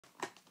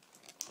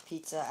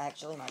pizza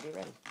actually might be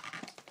ready.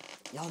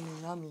 Yummy,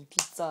 yummy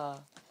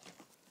pizza.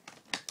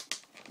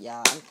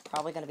 Yeah, I'm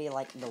probably gonna be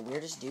like the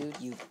weirdest dude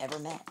you've ever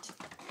met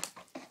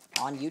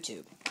on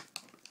YouTube.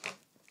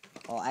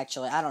 Well,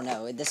 actually, I don't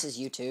know. This is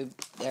YouTube.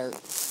 There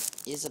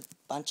is a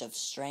bunch of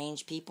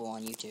strange people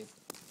on YouTube.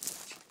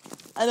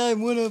 And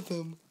I'm one of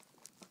them.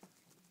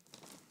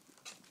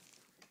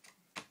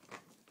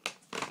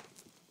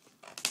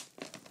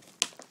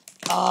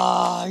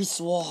 Ice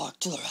walk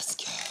to the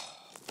rescue.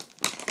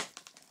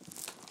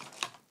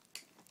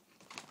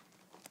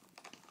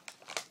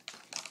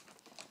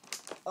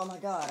 Oh my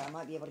god, I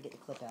might be able to get the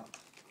clip out.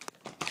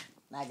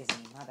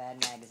 Magazine, my bad,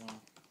 magazine.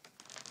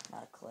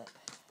 Not a clip.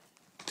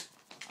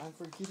 I'm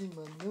forgetting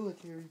my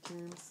military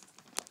terms.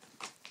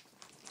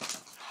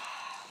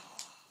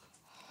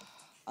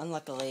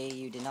 Unluckily,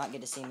 you did not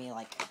get to see me,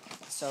 like,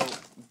 so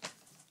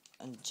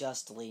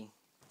unjustly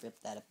rip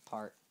that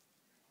apart.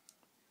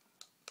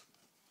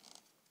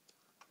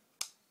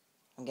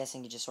 I'm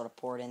guessing you just sort of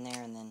pour it in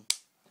there and then...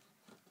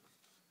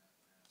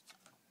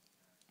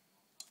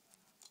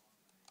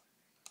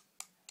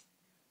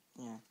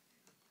 Yeah.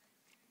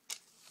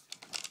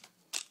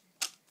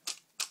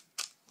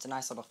 It's a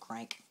nice little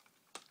crank.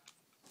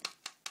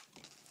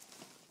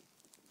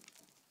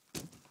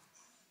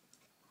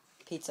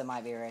 Pizza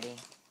might be ready,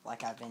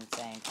 like I've been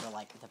saying for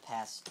like the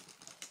past...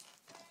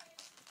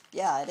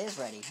 Yeah, it is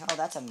ready. Oh,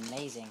 that's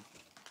amazing.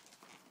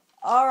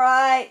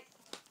 Alright!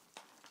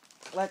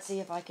 Let's see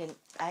if I can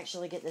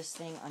actually get this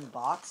thing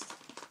unboxed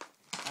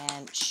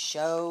and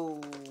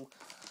show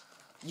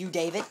you,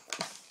 David,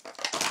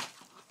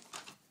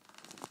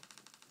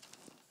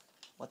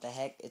 what the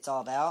heck it's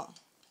all about.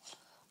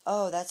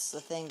 Oh, that's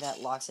the thing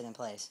that locks it in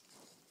place.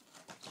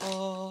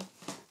 Oh.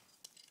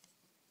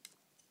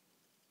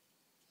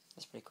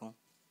 That's pretty cool.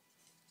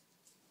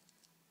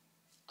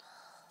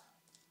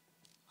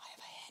 I have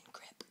a hand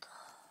grip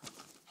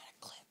and a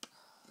clip.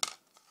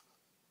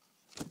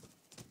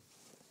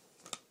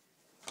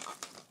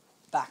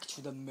 Back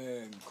to the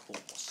main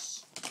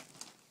course.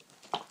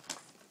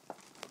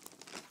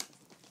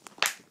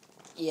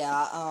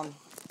 Yeah, I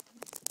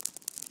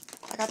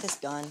got this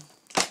gun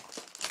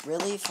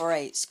really for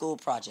a school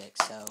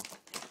project, so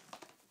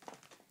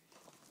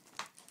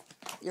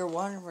you're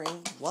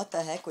wondering, what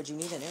the heck would you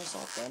need an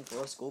airsoft gun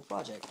for a school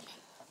project?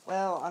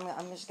 Well,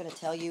 I'm just going to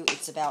tell you,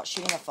 it's about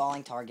shooting a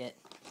falling target.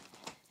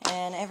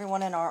 And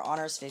everyone in our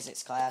honors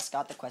physics class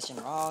got the question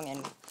wrong,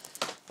 and,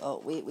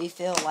 well, we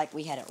feel like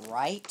we had it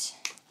right.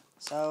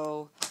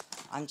 So,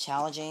 I'm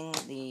challenging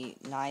the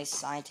nice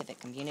scientific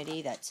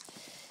community that's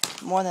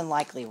more than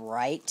likely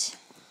right.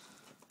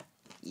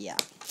 Yeah.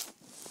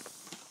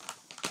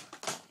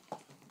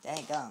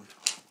 Daggum.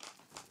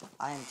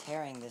 I am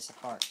tearing this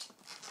apart.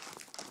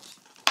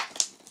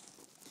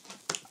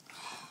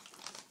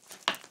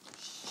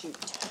 Shoot.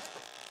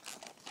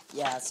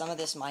 Yeah, some of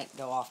this might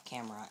go off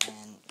camera,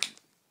 and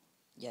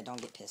yeah,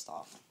 don't get pissed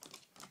off.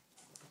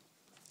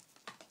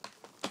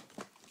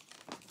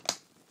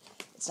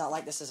 It's not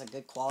like this is a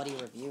good quality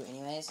review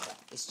anyways.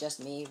 It's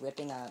just me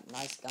ripping a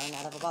nice gun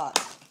out of a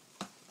box.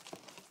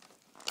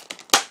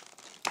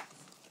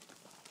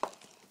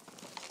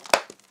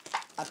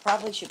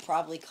 I should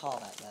probably call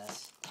that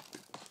this.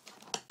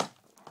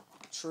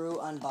 True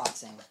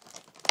unboxing.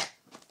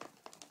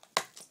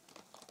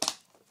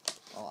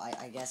 Well,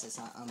 I guess it's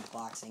not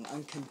unboxing,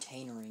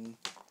 uncontainering.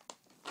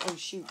 Oh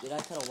shoot, did I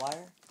cut a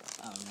wire?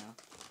 Oh no.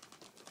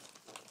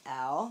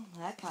 Ow,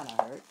 that kinda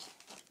hurt.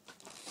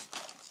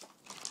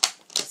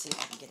 Let's see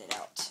if I can get it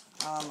out.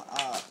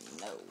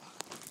 No.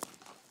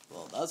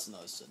 Well, that's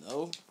nice to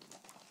know.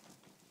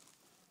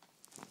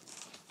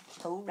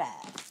 Alright.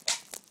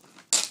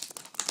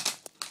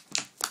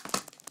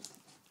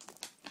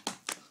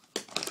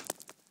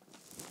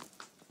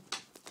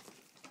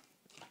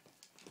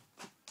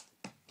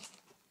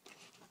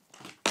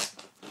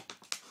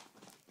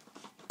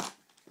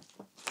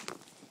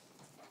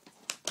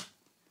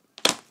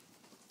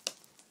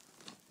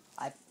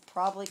 I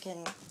probably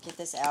can get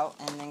this out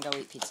and then go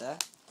eat pizza.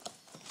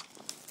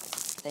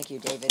 Thank you,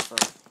 David, for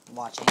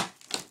watching.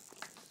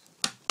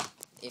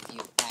 If you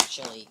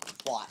actually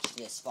watched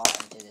this far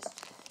into this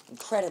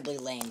incredibly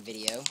lame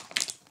video.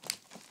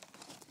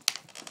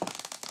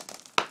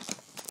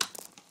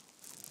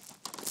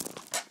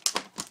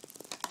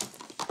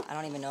 I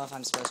don't even know if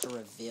I'm supposed to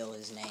reveal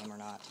his name or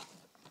not.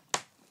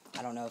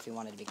 I don't know if he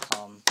wanted to be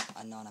called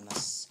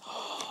Anonymous.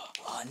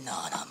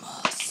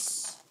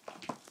 Anonymous.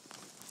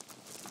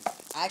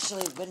 I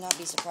actually would not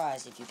be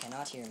surprised if you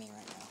cannot hear me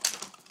right now.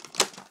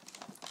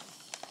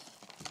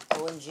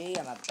 OMG,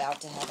 I'm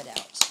about to have it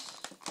out.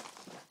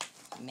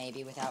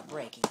 Maybe without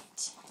breaking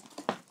it.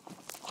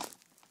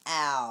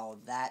 Ow,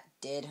 that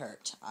did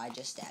hurt. I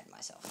just stabbed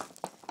myself.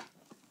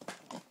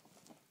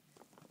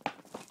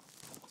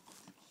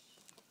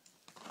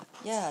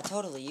 Yeah,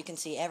 totally. You can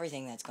see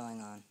everything that's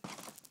going on.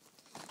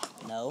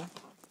 No.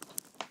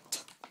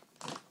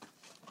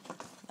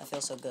 I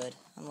feel so good.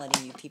 I'm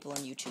letting you people on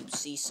YouTube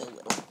see so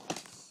little.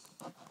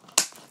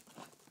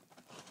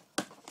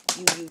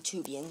 You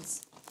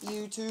YouTubians.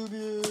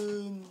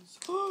 YouTubians!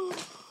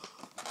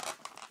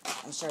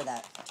 I'm sure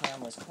that term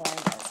was coined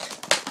elsewhere.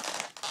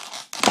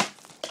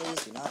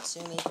 Please do not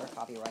sue me for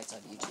copyrights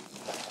of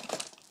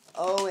YouTube.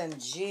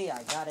 OMG,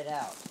 I got it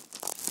out.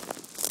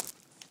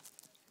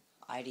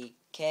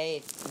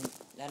 IDK,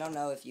 I don't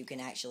know if you can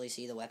actually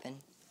see the weapon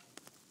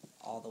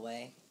all the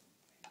way,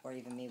 or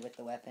even me with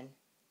the weapon.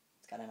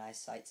 It's got a nice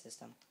sight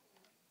system.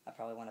 I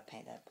probably want to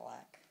paint that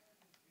black,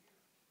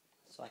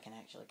 so I can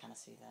actually kind of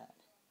see that.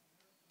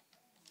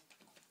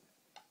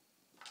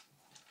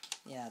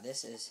 Yeah,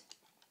 this is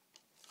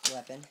the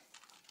weapon.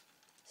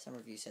 Some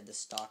of you said the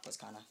stock was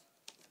kind of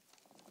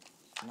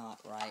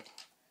not right.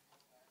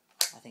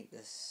 I think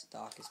this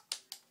stock is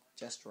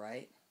just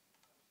right.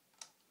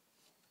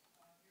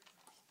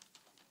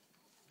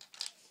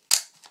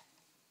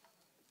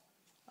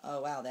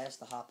 Oh wow, there's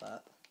the hop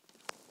up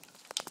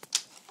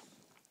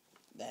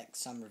that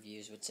some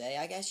reviews would say.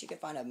 I guess you could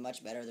find a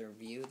much better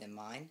review than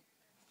mine.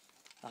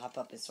 The hop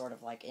up is sort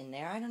of like in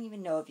there. I don't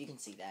even know if you can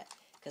see that,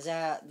 because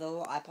the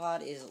little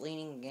iPod is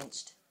leaning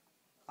against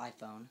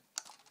iPhone.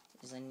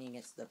 Is leaning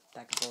against the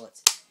pack of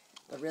bullets.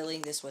 But really,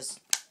 this was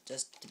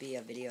just to be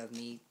a video of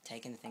me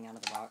taking the thing out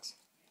of the box.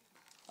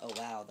 Oh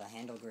wow, the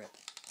handle grip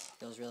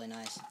feels really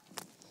nice.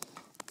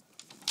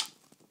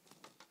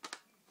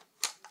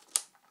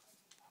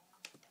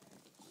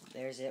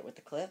 There's it with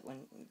the clip.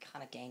 When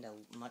kind of gained a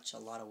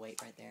lot of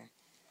weight right there.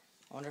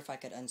 I wonder if I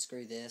could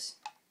unscrew this.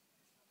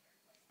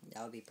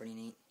 That would be pretty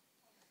neat.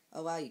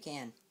 Oh wow, you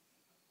can.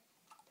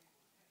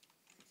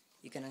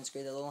 You can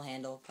unscrew the little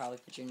handle. Probably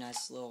put your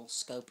nice little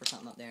scope or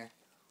something up there.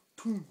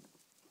 Boom,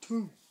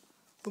 boom.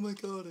 Oh my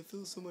god, I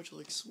feel so much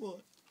like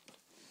SWAT.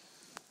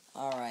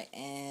 Alright,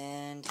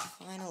 and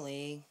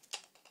finally,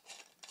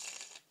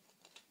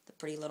 the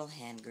pretty little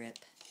hand grip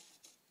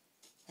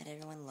that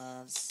everyone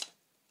loves.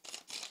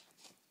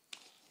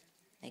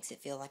 Makes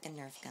it feel like a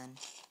Nerf gun.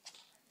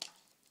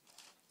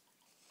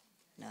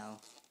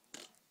 No.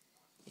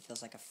 It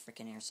feels like a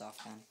freaking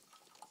airsoft gun.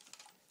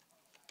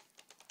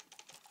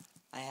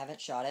 I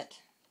haven't shot it.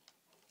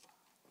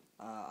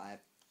 I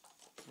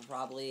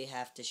probably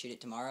have to shoot it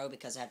tomorrow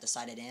because I have to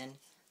sight it in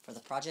for the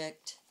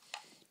project.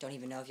 Don't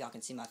even know if y'all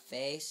can see my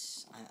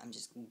face. I'm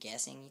just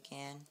guessing you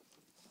can.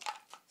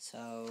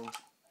 So,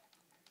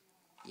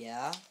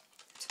 yeah.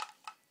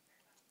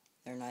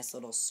 They're nice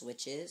little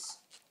switches.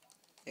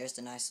 There's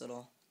the nice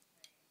little...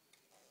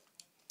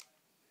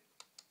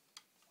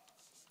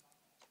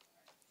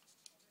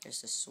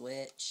 There's the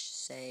switch,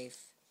 safe,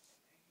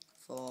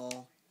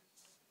 full,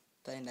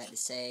 putting back to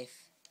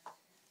safe.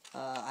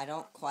 I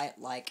don't quite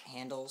like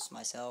handles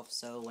myself,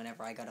 so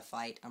whenever I go to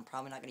fight, I'm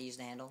probably not going to use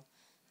the handle.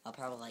 I'll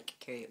probably like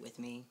carry it with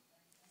me.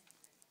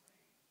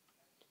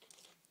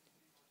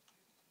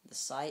 The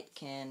sight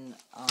can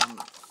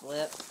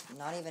flip. I'm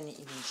not even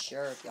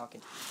sure if y'all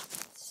can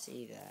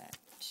see that.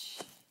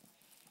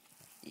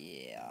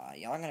 Yeah,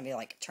 y'all are going to be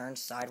like turned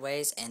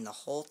sideways, and the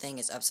whole thing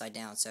is upside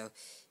down. So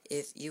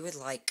if you would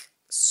like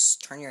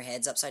turn your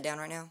heads upside down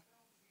right now.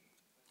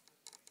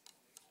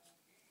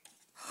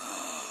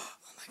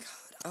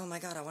 Oh my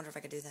god, I wonder if I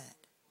could do that.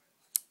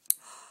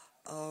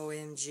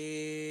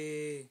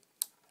 OMG.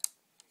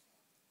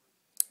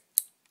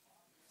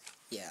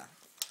 Yeah.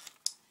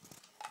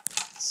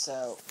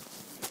 So,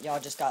 y'all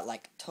just got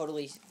like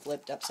totally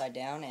flipped upside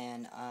down,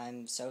 and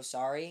I'm so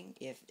sorry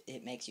if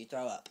it makes you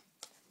throw up.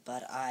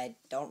 But I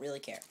don't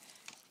really care.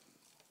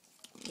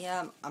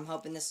 Yeah, I'm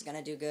hoping this is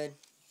gonna do good.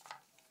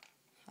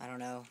 I don't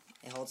know.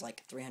 It holds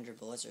like 300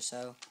 bullets or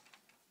so.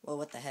 Well,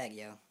 what the heck,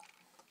 yo.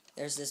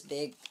 There's this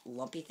big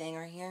lumpy thing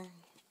right here.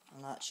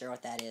 I'm not sure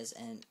what that is,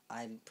 and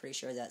I'm pretty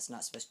sure that's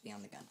not supposed to be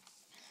on the gun.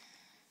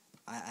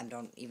 I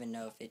don't even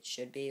know if it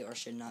should be or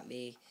should not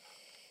be,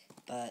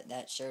 but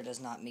that sure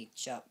does not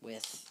match up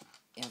with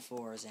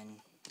M4s and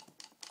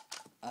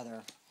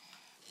other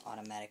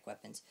automatic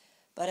weapons.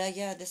 But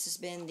yeah, this has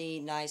been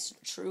the nice,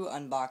 true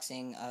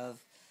unboxing of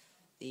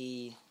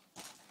the...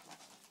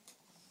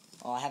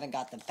 Well, I haven't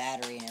got the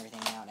battery and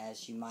everything out,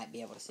 as you might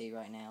be able to see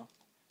right now.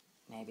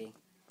 Maybe.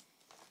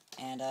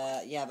 And,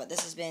 yeah, but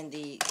this has been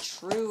the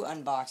true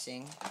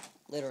unboxing,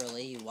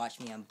 literally, you watch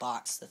me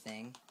unbox the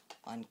thing,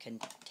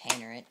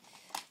 uncontainer it,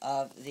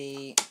 of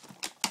the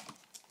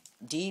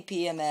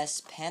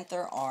DPMS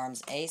Panther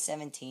Arms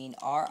A17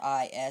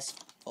 RIS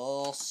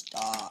full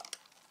stock.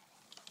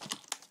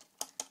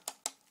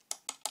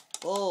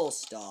 Full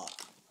stock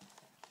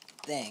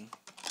thing.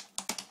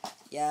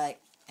 Yeah, it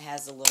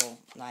has a little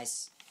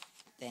nice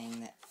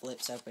thing that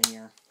flips open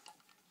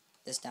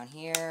this down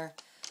here.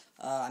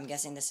 I'm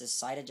guessing this is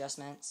sight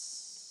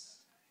adjustments.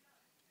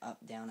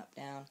 Up, down, up,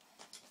 down.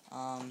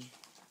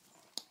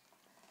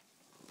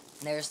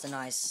 There's the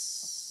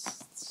nice...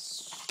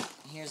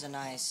 Here's a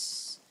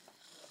nice...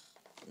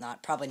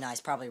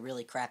 probably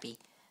really crappy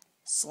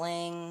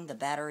sling, the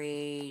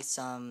battery,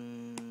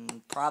 some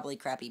probably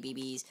crappy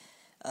BBs,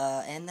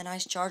 and the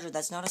nice charger.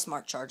 That's not a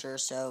smart charger,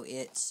 so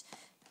it's...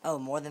 Oh,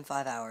 more than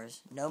 5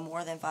 hours. No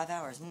more than 5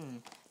 hours.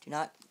 Do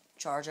not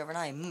charge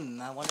overnight.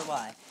 I wonder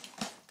why.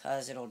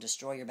 Because it'll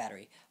destroy your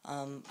battery.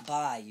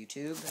 Bye,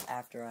 YouTube,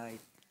 after I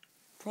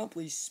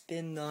probably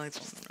spin the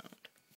iPhone around.